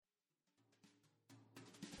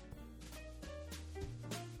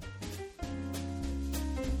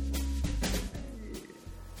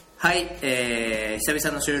はい、久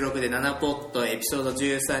々の収録で7ポットエピソード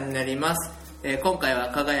13になります。今回は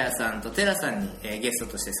かがやさんとてらさんに、ゲス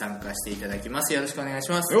トとして参加していただきます。よろしくお願い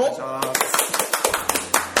します。よっ、ありがと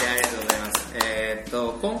うございます。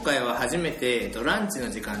今回は初めて、ランチ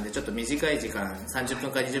の時間でちょっま短い時間30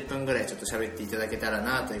分か20分ぐらいちょっと喋っていただけたら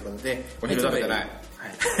なということで、お昼食べてない、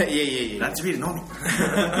はい、いえランチビールのみ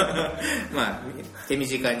まあ手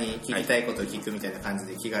短に聞きたいことを聞くみたいな感じ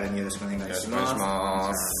で気軽によろしくお願いし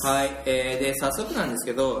ます。はい、で早速なんです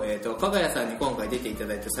けど、かがやさんに今回出ていた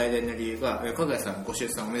だいた最大の理由が、かがやさんご出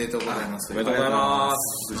産おめでとうございます。おめでとうございま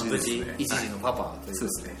す。無事一児のパパという、そう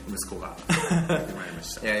ですね、息子が出てまいりま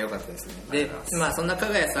したいやよかったですね。で、まあそんなか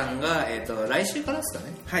がやさんが、来週からですか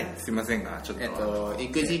ね。はい、すいませんがちょっと、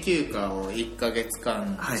育児休暇を1ヶ月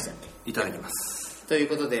間でしたっけ、いただきます。という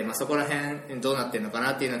ことで、まあ、そこら辺どうなってるのか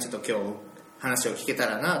なっていうのはちょっと今日話を聞けた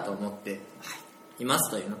らなと思っています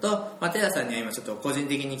というのと、まあ、テラさんには今ちょっと個人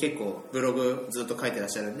的に結構ブログずっと書いてらっ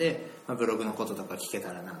しゃるんで、まあ、ブログのこととか聞け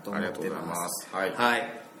たらなと思ってます。ありがとうございます。はい、は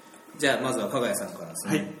い、じゃあまずはかがやさんからです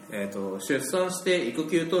ね、はい、出産して育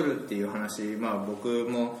休取るっていう話、まあ、僕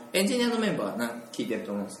もエンジニアのメンバー聞いてる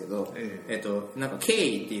と思うんですけど、なんか経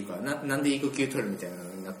緯っていうかなんで育休取るみたいなの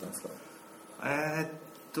になったんですか？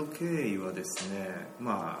経緯はですね、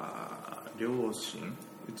まあ両親、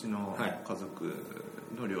うちの家族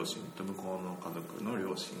の両親と向こうの家族の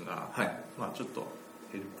両親が、はい、まあちょっと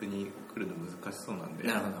ヘルプに来るの難しそうなんで、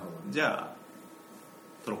なるほど、じゃあ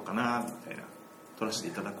取ろうかなみたいな、取らせて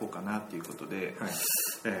いただこうかなということで、はい、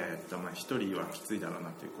まあ一人はきついだろう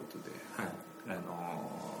なということで、は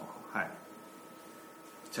い、はい、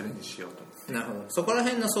チャレンジしようと思って。なるほど。そこら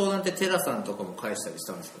辺の相談ってテラさんとかも返したりし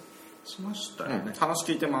たんですか？しましたよね、話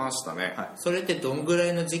聞いてましたね、はい、それってどんぐら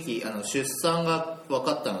いの時期、出産が分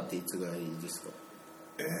かったのっていつぐらいですか？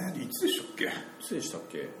いつでしたっ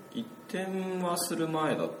け？移転はする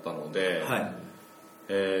前だったので、はい、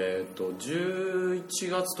11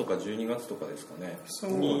月とか12月とかですかね。そ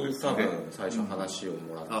うですね、多分最初話を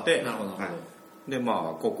もらって、なるほど、はい、でま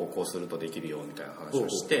あこうするとできるよみたいな話を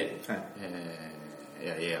して、はい、い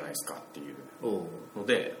やいいじゃないですかっていうの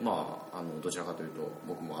で、まあどちらかというと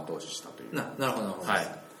僕も後押ししたという。なるほど、はい、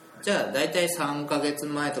じゃあ大体3ヶ月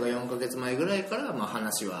前とか4ヶ月前ぐらいからまあ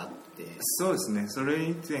話はあって。そうですね、それ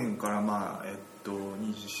以前からまあ妊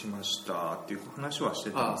娠しましたっていう話はして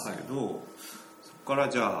たんですけど、はい、そこから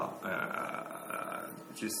じゃあ、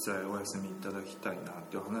実際お休みいただきたいなっ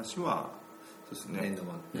ていう話はそうですね、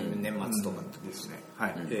年末とかですね、は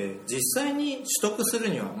い、実際に取得する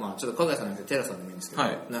には、まあ、ちょっとかがやさんとテラさんでもいいんですけど、は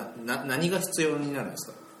い、何が必要になるんです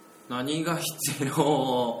か？何が必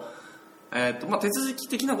要まあ、手続き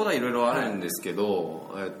的なことはいろいろあるんですけど、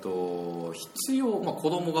はい、必要、まあ、子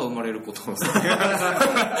供が生まれることですね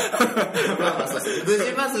無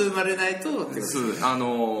事まず生まれないとってこ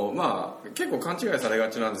とまあ、結構勘違いされが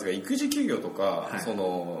ちなんですが、育児休業とか、は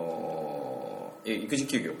い、育児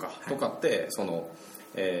休業とかって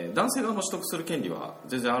男性側も取得する権利は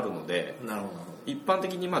全然あるので、なるほど、一般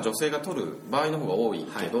的にまあ女性が取る場合の方が多い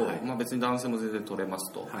けど、はいはい、まあ、別に男性も全然取れま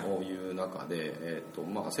すという中で、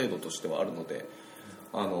まあ、制度としてはあるので、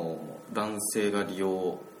男性が利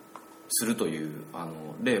用するという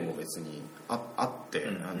例も別に あって、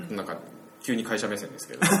なんか急に会社目線です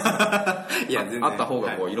けどいやあった方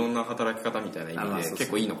がいろんな働き方みたいな意味で結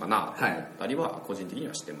構いいのかなと思ったりは個人的に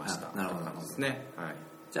はしてました。なるほどですね。はい、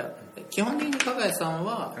じゃあ基本的にかがやさん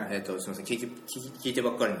は、すみません、聞いてば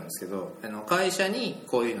っかりなんですけど、会社に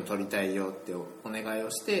こういうの取りたいよってお願いを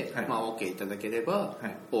して、はい、まあ、OK いただければ、は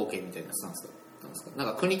い、OK みたいなスタンスだったんですか？なん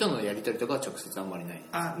か国とのやり取りとかは直接あんまりない？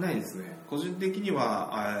ないですね。個人的に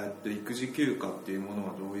は育児休暇っていうもの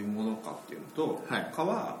はどういうものかっていうのと、はい、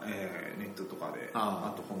ネットとかで、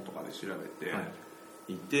あと本とかで調べて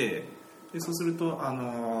いて、でそうすると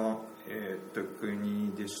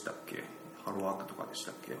国でしたっけ、ハローワークとかでし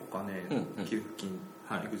たっけ、お金、給付金、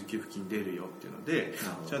育児給付金出るよっていうので、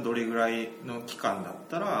じゃあどれぐらいの期間だっ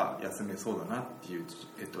たら休めそうだなっていう、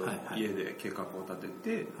家で計画を立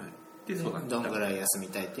てて、で相談にどんぐらい休み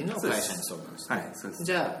たいっていうのを会社に相談して、はい、そうです。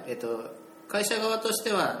じゃあ、会社側とし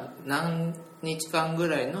ては何日間ぐ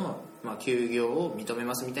らいの、まあ、休業を認め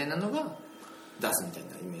ますみたいなのが出すみたい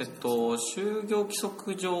なイメージですか？就業規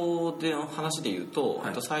則上での話で言うと、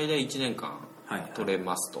最大1年間取れ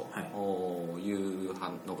ますという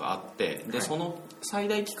のがあって、でその最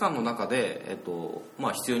大期間の中で、ま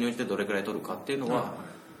あ、必要に応じてどれくらい取るかっていうのは、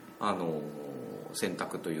選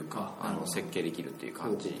択というか設計できるっていう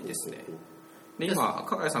感じですね。で今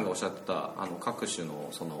加賀谷さんがおっしゃってた各種の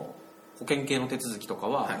その保険系の手続きとか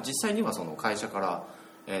は、実際にはその会社から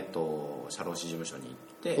社労士事務所に行っ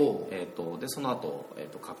て、でその後、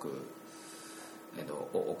各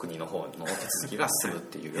お国の方の手続きが進むっ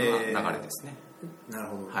ていうような流れですね。なる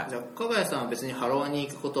ほど、はい、じゃあ加賀谷さんは別にハロワに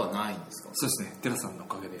行くことはないんですか？そうですね、寺さんのお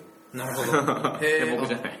かげで。なるほど。僕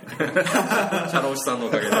じゃないシャロウシさんのお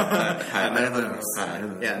かげで。はい、ありがとうございます。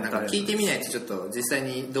いや、なんか聞いてみないとちょっと実際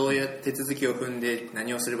にどういう手続きを踏んで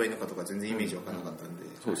何をすればいいのかとか全然イメージわからなかったんで、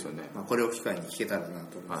そうですよね、これを機会に聞けたらな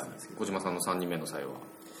と思ってたんですけど、小島さんの3人目の際は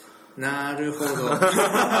なるほどちょっ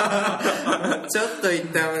と一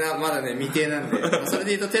旦まだね未定なんで、それ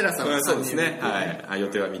で言うとテラさんはそうですね、はい、予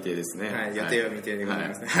定は未定ですね。はい、予定は未定でござい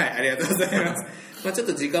ますね。はい、ありがとうございます。ちょっ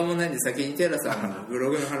と時間もないんで先にテラさんのブ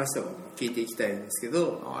ログの話とかも聞いていきたいんですけ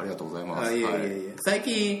ど、ありがとうございます。いや最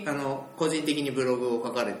近個人的にブログを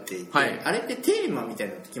書かれていて、あれってテーマみたい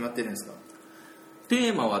なのって決まってるんですか？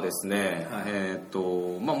テーマはですね、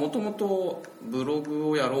もともとブログ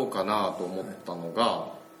をやろうかなと思ったの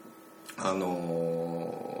が、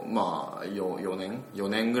4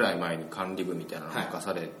年ぐらい前に管理部みたいなのを任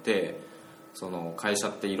されて、その会社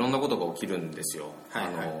っていろんなことが起きるんですよ。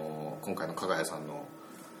今回の加賀谷さんの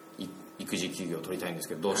育児休業を取りたいんです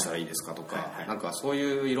けどどうしたらいいですかとか、なんかそう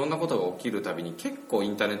いういろんなことが起きるたびに結構イ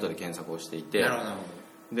ンターネットで検索をしていて、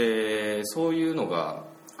でそういうのが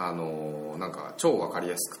なんか超分かり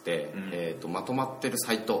やすくて、まとまってる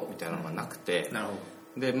サイトみたいなのがなくて、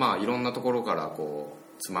でいろんなところからこう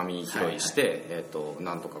つまみ拾いして、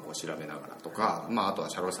なんとかこう調べながらとか、あとは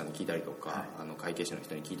社労士さんに聞いたりとか、会計士の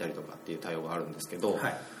人に聞いたりとかっていう対応があるんですけど、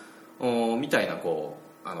みたいなこ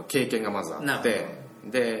う経験がまずあって、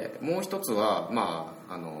でもう一つは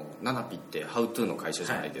ナナピってハウトゥーの会社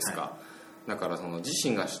じゃないですか。だからその自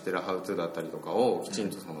身が知ってるハウトゥーだったりとかをきちん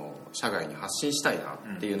とその社外に発信したいな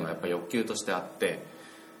っていうのがやっぱり欲求としてあって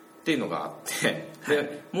っていうのがあって、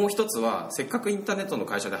でもう一つはせっかくインターネットの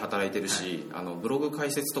会社で働いてるし、ブログ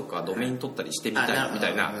開設とかドメイン取ったりしてみたいみた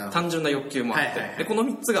いな単純な欲求もあって、でこの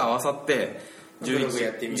3つが合わさって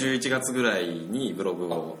11月ぐらいにブロ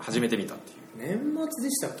グを始めてみたっていう。年末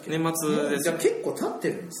でしたっけ？年末です。じゃあ結構経って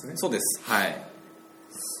るんですね。そうです。はい。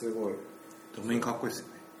すごい。ドメインかっこいいですよ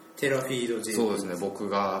ね。テラフィード J。そうですね。僕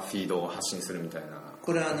がフィードを発信するみたいな。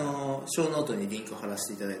これショーノートにリンク貼ら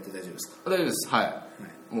せていただいて大丈夫ですか？大丈夫です。はい。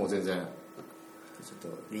もう全然。ちょっ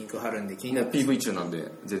とリンク貼るんで気になった PV 中なん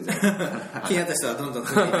で全然気になった人はどんどん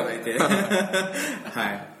踏んでいただいて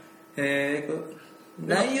はい。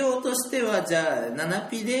内容としてはじゃあナナ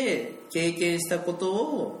ピで経験したこと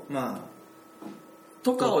を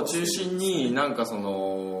とかを中心になんかそ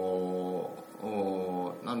の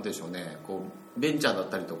なんでしょうね、こうベンチャーだっ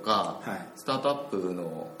たりとか、スタートアップ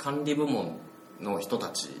の管理部門の人た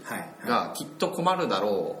ちがきっと困るだ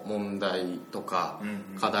ろう問題とか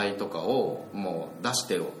課題とかをもう出し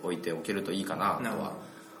ておいておけるといいかなとは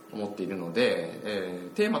思っているので、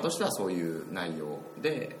テーマとしてはそういう内容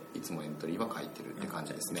でいつもエントリーは書いてるって感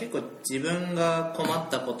じですね。結構自分が困っ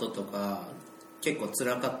たこととか結構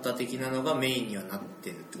辛かった的なのがメインにはなって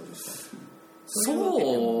るってことですか？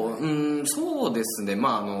そうですね。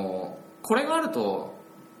これがあると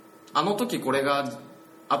あの時これが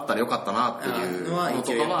あったらよかったなっていうの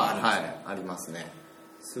とかはありますね。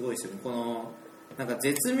すごいですよね。このなんか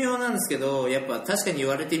絶妙なんですけど、やっぱ確かに言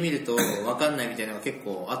われてみると分かんないみたいなのが結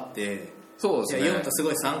構あって、そうですね。読むとす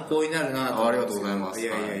ごい参考になるなと思って。ありがとうございます。い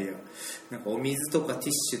やなんかお水とかティ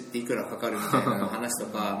ッシュっていくらかかるみたいな話と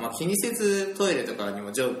か気にせずトイレとかに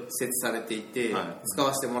も常設されていて、使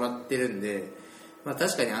わせてもらってるんで、確か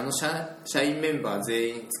に社員メンバー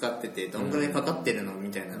全員使っててどんぐらいかかってるのみ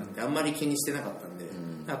たいなのってあんまり気にしてなかったんで、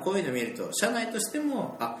こういうの見ると社内として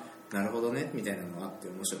もなるほどねみたいなのがあって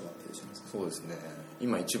面白かったりします。そうですね。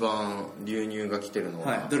今一番流入が来てるの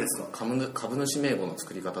は、どれですか？株主名簿の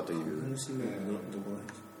作り方という株主名簿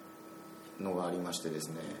のがありましてです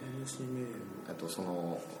ね。株主名簿。あとそ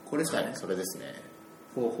のこれですかね。それですね。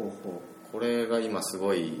これが今す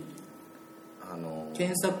ごい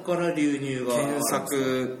検索から流入が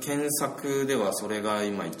検索ではそれが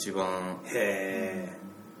今一番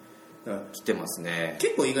来てますね。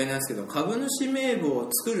結構意外なんですけど株主名簿を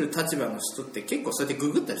作る立場の人って結構そうやって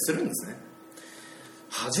ググったりするんですね。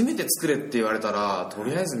初めて作れって言われたらと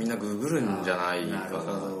りあえずみんなググるんじゃないか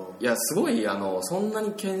な。いやすごいそんな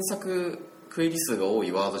に検索クエリ数が多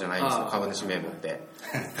いワードじゃないんですよ、株主名簿って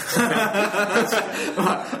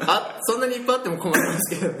そんなにいっぱいあっても困りま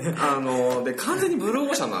すけどねで完全にブルー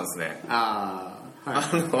オーシャンなんですね。あ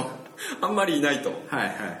んまりいないと。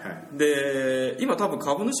で今多分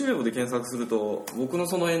株主名簿で検索すると僕の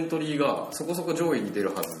そのエントリーがそこそこ上位に出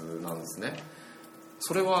るはずなんですね。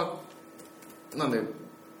それはなんで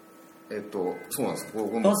そうなんです。す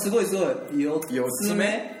ごい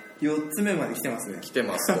4つ目まで来てますね。来て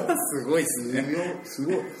ますとすごいですね。す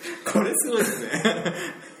ごいこれすごいですね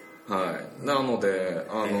なので、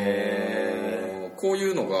こう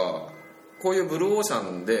いうのがこういうブルーオーシャン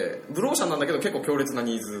なんだけど結構強烈な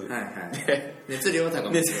ニーズで、熱量は高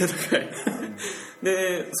い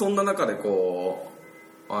でそんな中でこ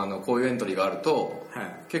ういうエントリーがあると、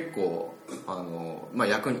結構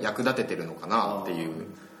役立ててるのかなっていう。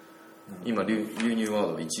今流入ワー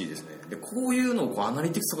ド1位ですね。でこういうのをこうアナリ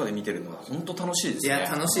ティクスとかで見てるのは本当楽しいですね。いや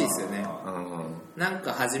楽しいですよね。なん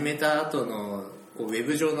か始めた後のこうウェ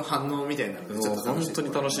ブ上の反応みたいなのがちょっと楽しい。本当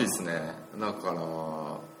に楽しいですね。だから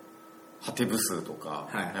ハテ部数とか、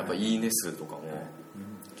やっぱいいね数とかも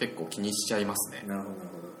結構気にしちゃいますね。なるほどなる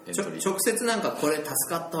ほど。直接なんかこれ助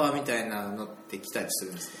かったわみたいなのって来たりす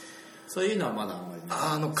るんですか？そういうのはまだあんまりな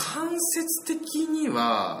い。間接的に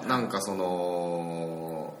はなんかそ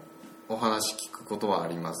のお話聞くことはあ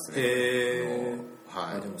りますね。で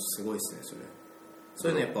もすごいですねそれ。そ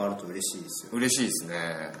ういうのやっぱあると嬉しいですよ。嬉しいですね。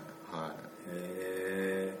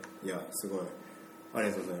いやすごいあり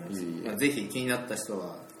がとうございます。ぜひ気になった人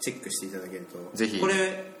はチェックしていただけると。ぜひ。こ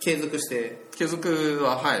れ継続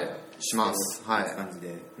はします。感じ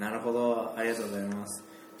で。なるほど、ありがとうございます。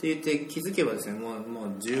って言って気づけばですね、もう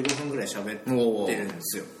15分ぐらい喋ってるんで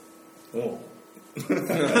すよ。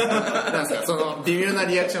なんすかその微妙な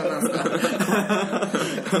リアクションなんです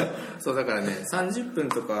か？そうだからね30分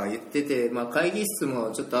とか言ってて、会議室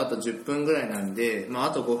もちょっとあと10分ぐらいなんで、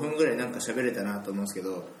あと5分ぐらいなんか喋れたなと思うんですけ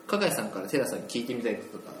ど、加賀谷さんからテラさんに聞いてみたい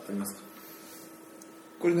こととかありますか？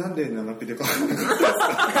これなんで7ピでか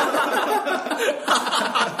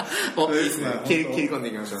お、いいですね。切り込んで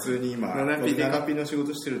いきましょう。普通に今7ピの仕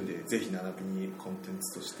事してるんで、ぜひ7ピにコンテン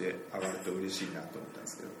ツとして上がると嬉しいなと思ったんで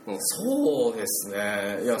すけど。そうです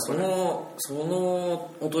ね。いやその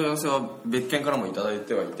お問い合わせは別件からもいただい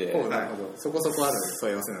てはいて、なるほど。そこそこある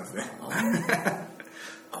問い合わせなんですね。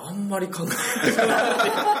あんまり考えてない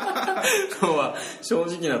のは正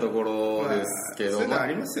直なところですけど、そういうのあ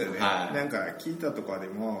りますよね。なんか聞いたとかで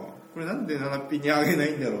もこれなんで7ピに上げな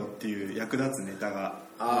いんだろうっていう役立つネタが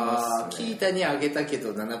聞いたに上げたけ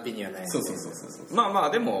ど7ピにはない。そう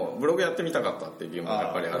でもブログやってみたかったっていう理由もや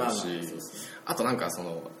っぱりあるし、あとなんかそ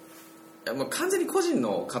の完全に個人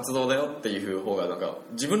の活動だよっていう方がなんか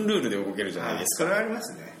自分ルールで動けるじゃないですか。それはありま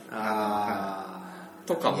すね。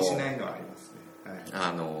とかも気にしないのはありますね。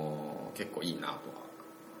結構いいなとは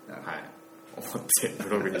思ってブ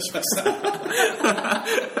ログにしました。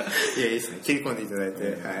いやいいですね。切り込んでいただい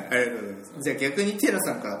て、ありがとうございます。じゃあ逆にテラ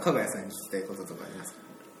さんから加賀谷さんに聞きたいこととかありますか？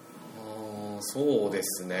そうで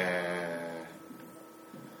すね。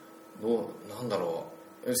なんだろ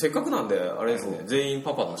う。せっかくなんであれですね。全員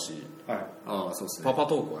パパだし、そうですね。パパ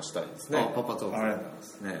トークはしたいですね。パパトーク。ありがとうございま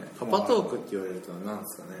すね。パパトークって言われると何で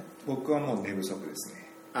すかね。僕はもう寝不足です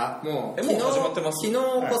ね。もう始まってます。昨日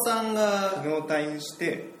お子さんが昨日退院し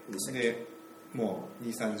てでもう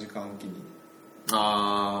 2,3 時間おきに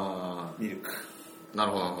ミルク。な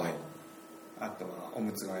るほど。あとはお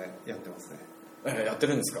むつがやってますね。やって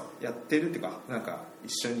るんですか？やってるっていうかなんか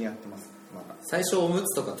一緒にやってます。最初おむ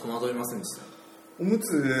つとか戸惑いませんでした？おむ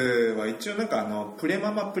つは一応なんかプレ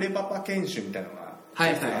ママプレパパ研修みたいなのがあ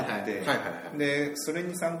ってでそれ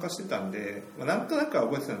に参加してたんで、なんとなくは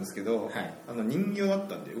覚えてたんですけど、人形だっ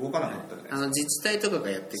たんで動かなかったじゃないですか。自治体とかが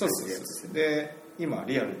やってくれるやつですね。で今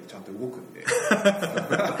リアルにちゃんと動くんで難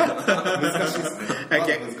しい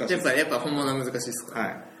ですね。やっぱ本物は難しいです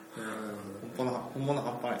か？本物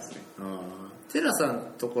半端ないですね。テラさんの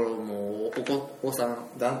ところもお子さん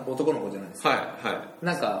男の子じゃないですか。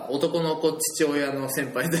なんか男の子父親の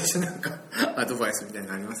先輩としてなんかアドバイスみたいな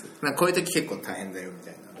のあります？なんかこういう時結構大変だよみ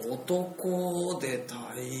たいな。男で大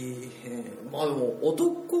変。でも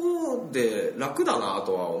男で楽だな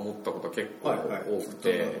とは思ったことは結構多く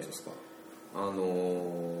て、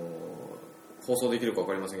放送できるか分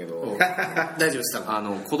かりませんけど大丈夫です。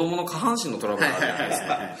子供の下半身のトラブルがあるじゃないです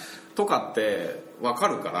か。とかって分か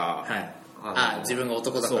るから。自分が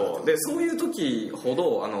男だからでそういう時ほ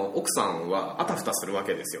ど奥さんはあたふたするわ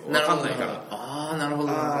けですよ。分かんないから。なるほど。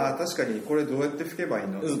確かにこれどうやって拭けばいい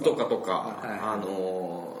のとか、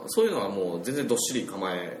そういうのはもう全然どっしり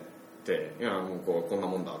構えて、いやもうこんな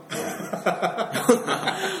もんだって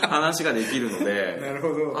話ができるのでなる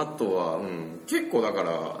ほど。あとは、結構だか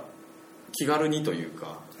ら気軽にという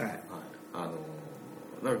か、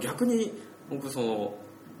なんか逆に僕その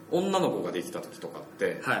女の子ができた時とかっ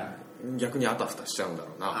て、逆にあたふたしちゃうんだろ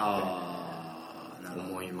うなって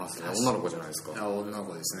思いますね。女の子じゃないですか。女の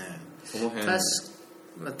子ですね。その辺確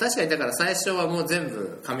かにだから最初はもう全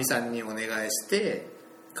部かみさんにお願いして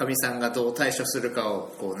かみさんがどう対処するか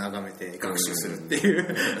をこう眺めて学習するってい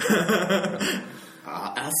う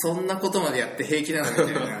そんなことまでやって平気なのみたい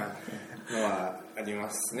なのはありま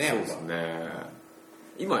すね。そうですね。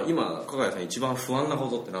今加賀谷さん一番不安なこ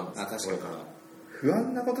とって何ですか？これから不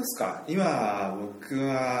安なことですか？今僕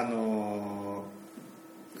は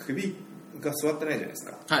首が座ってないじゃないです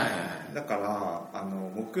か。はいはいはい。だから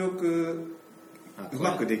沐浴う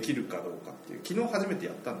まくできるかどうかっていう、昨日初めて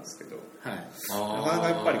やったんですけど、はい、なかなか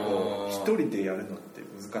やっぱりこう一人でやるのって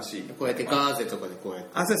難しい。こうやってガーゼとかでこうやっ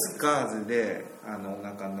てそうです。ガーゼでお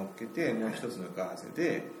腹に乗っけて、もう一つのガーゼ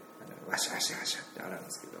でワシャワシャワシャって洗うん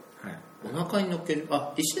ですけど、はい、お腹に乗っける。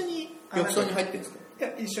一緒に浴槽に入ってるんですか？いや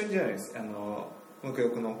一緒にじゃないです。沐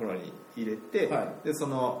浴のお風呂に入れて、はい、でそ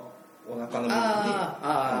のお腹の部分に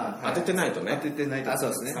当ててないとね。当ててないとそう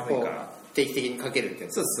ですね。寒いから定期的にかけるってや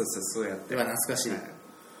つ。そうやって。懐かしい。はい、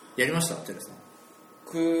やりましたテレさん。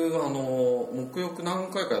僕沐浴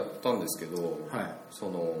何回かやったんですけど、はい、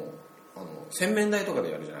洗面台とか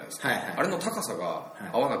でやるじゃないですか、はいはい、あれの高さが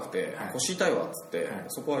合わなくて、はい、腰痛いわっつって、はい、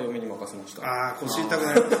そこは嫁に任せました。腰痛く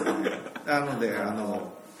なりますね。なので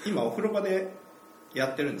今お風呂場でや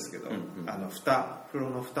ってるんですけど、風呂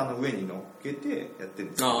の蓋の上に乗っけてやってる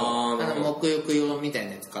んですけど、沐浴用みたい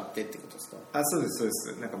なやつ買ってってことですか？そうで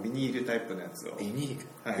すなんかビニールタイプのやつを。ビニール、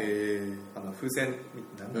はい、風船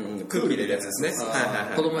空気入れるやつですね。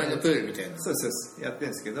子供用のプールみたいな。そうですやってる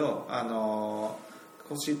んですけど、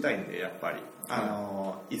腰痛いんでやっぱり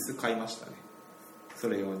椅子買いましたね。そ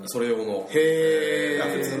れ用の。へえ。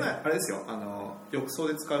普通のあれですよ、浴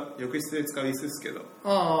室で使う椅子ですけど、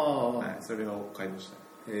はい、それを買いました。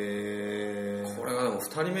これがでも2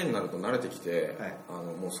人目になると慣れてきて、はい、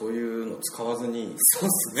もうそういうの使わずに。そう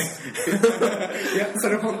っすね。いやそ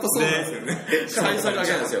れ本当そうなんですよね。最初だ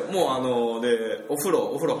けなんですよ。もうでお風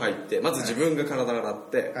呂入ってまず自分が体洗っ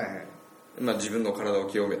て、はいはい、自分の体を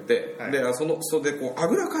清めて、はい、でそれでこうあ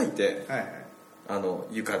ぐらかいて、はいは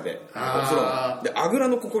い、床でお風呂であぐら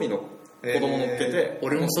のここに子供乗っけて、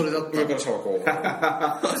俺もそれだった。上からシャワーこう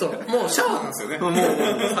そうもうシャワーなんですよね。もう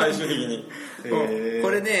最終的にこ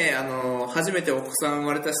れね初めてお子さん生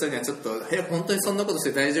まれた人にはちょっと本当にそんなことし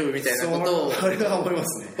て大丈夫みたいなことをあれは思いま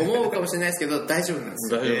すね。思うかもしれないですけど大丈夫なんで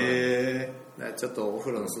すよ。大丈夫。だからちょっとお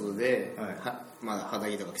風呂の外で、まだ肌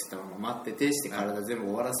着とか着てたまま待っててして体全部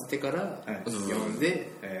終わらせてから呼ん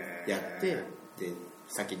でやって、で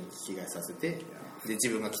先に着替えさせて、で自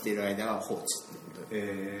分が着ている間は放置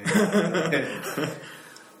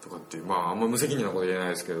とかっていう、あんま無責任なこと言えない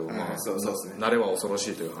ですけど、そうですね。慣れは恐ろ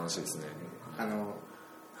しいという話ですね。あ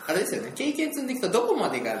れですよね、経験積んでいくとどこま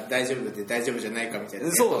でが大丈夫で大丈夫じゃないかみたいな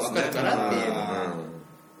のが分かるからっていうのが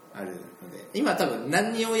あるので、今多分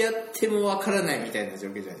何をやっても分からないみたいな状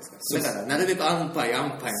況じゃないですか。だからなるべく安牌み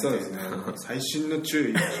たいな。そうですね。最新の注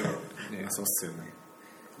意でしょ。そうっすよね。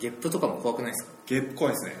ゲップとかも怖くないですか？ゲップ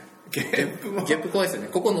怖いですね。ゲップ怖いですよね。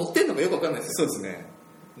ここ乗ってんのかよく分かんないですよ。そうですね。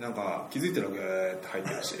なんか気づいてるわけって入って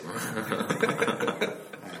るし。ありますね。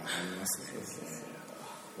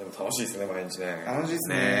でも楽しいですね、毎日ね。楽しいです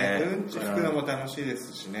ね。うんち拭くのも楽しいで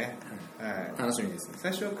すしね。楽しみですね。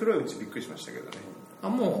最初は黒いうちびっくりしましたけどね。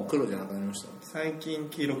もう黒じゃなくなりました？最近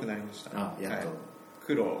黄色くなりました。やっと。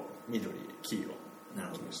黒、緑、黄色。なる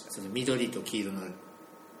ほど。緑と黄色の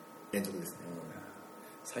連続ですね。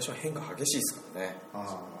最初は変化激しいですからね。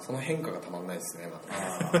その変化がたまんないですね、ま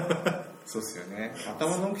た。そうですよね。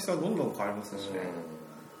頭の大きさはどんどん変わりますしね。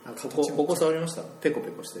ここ触りました？ペコ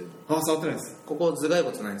ペコしてるの。触ってないです。ここ頭蓋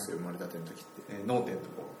骨ないんですよ、生まれたての時って。脳天のと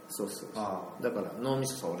こ。そう。だから脳み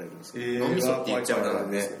そ触れるんですけど、脳みそって言っちゃうから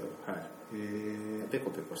ですけど、ペ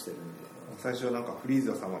コペコしてるんで。最初はなんかフリー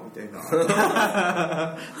ザ様みたいな。そう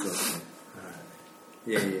ですね。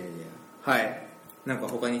いや。はい。なんか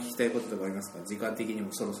他に聞きたいこととかありますか？時間的にも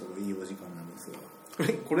そろそろいいお時間なんですが。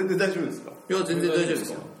これで大丈夫ですか？いや全然大丈夫で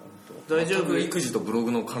すよ。大丈夫。育児とブロ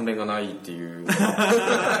グの関連がないっていう。ちょ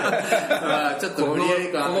っと無理や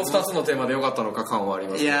りこの2つのテーマで良かったのか感はあり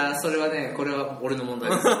ます。いやそれはね、これは俺の問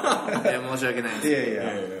題です。いや申し訳ないです。いや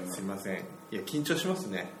すいません。いや緊張します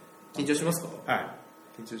ね。緊張しますか？はい。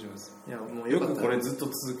緊張します。いやもうよくこれずっと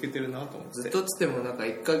続けてるなと思って。ずっとつってもなんか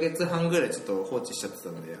1ヶ月半ぐらいちょっと放置しちゃってた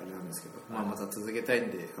んであれなんですけど、また続けたい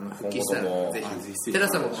んで復帰したらぜひ。テラ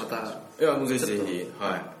さんもまた。いやもうぜひぜひ、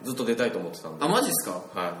ずっと出たいと思ってたんで。マジっすか？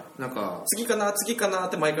はい。なんか次かなっ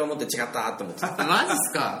て毎回思って違ったって思ってた。マジっ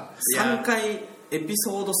すか？3回エピ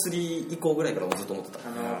ソード3以降ぐらいからずっと思ってた。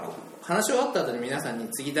話し終わった後に皆さんに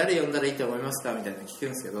次誰呼んだらいいと思いますかみたいなの聞くん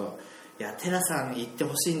ですけど、いやテラさん言って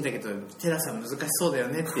ほしいんだけどテラさん難しそうだよ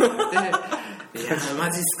ねって言っていや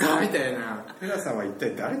マジっすかみたいな。テラさんは一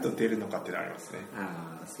体誰と出るのかってのありますね。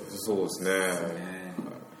そうですね。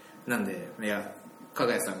なんでいや加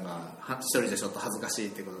賀谷さんが一人じゃちょっと恥ずかしい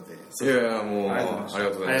ってことで。いやもうありが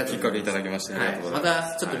とうございます。きっかけいただきまして、はい、ま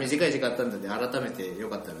たちょっと短い時間あったので、改めてよ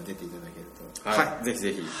かったら出ていただけると。はい、ぜひ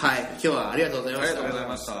ぜひ。はい、今日はありがとうございました。ありがとうござい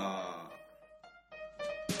ました。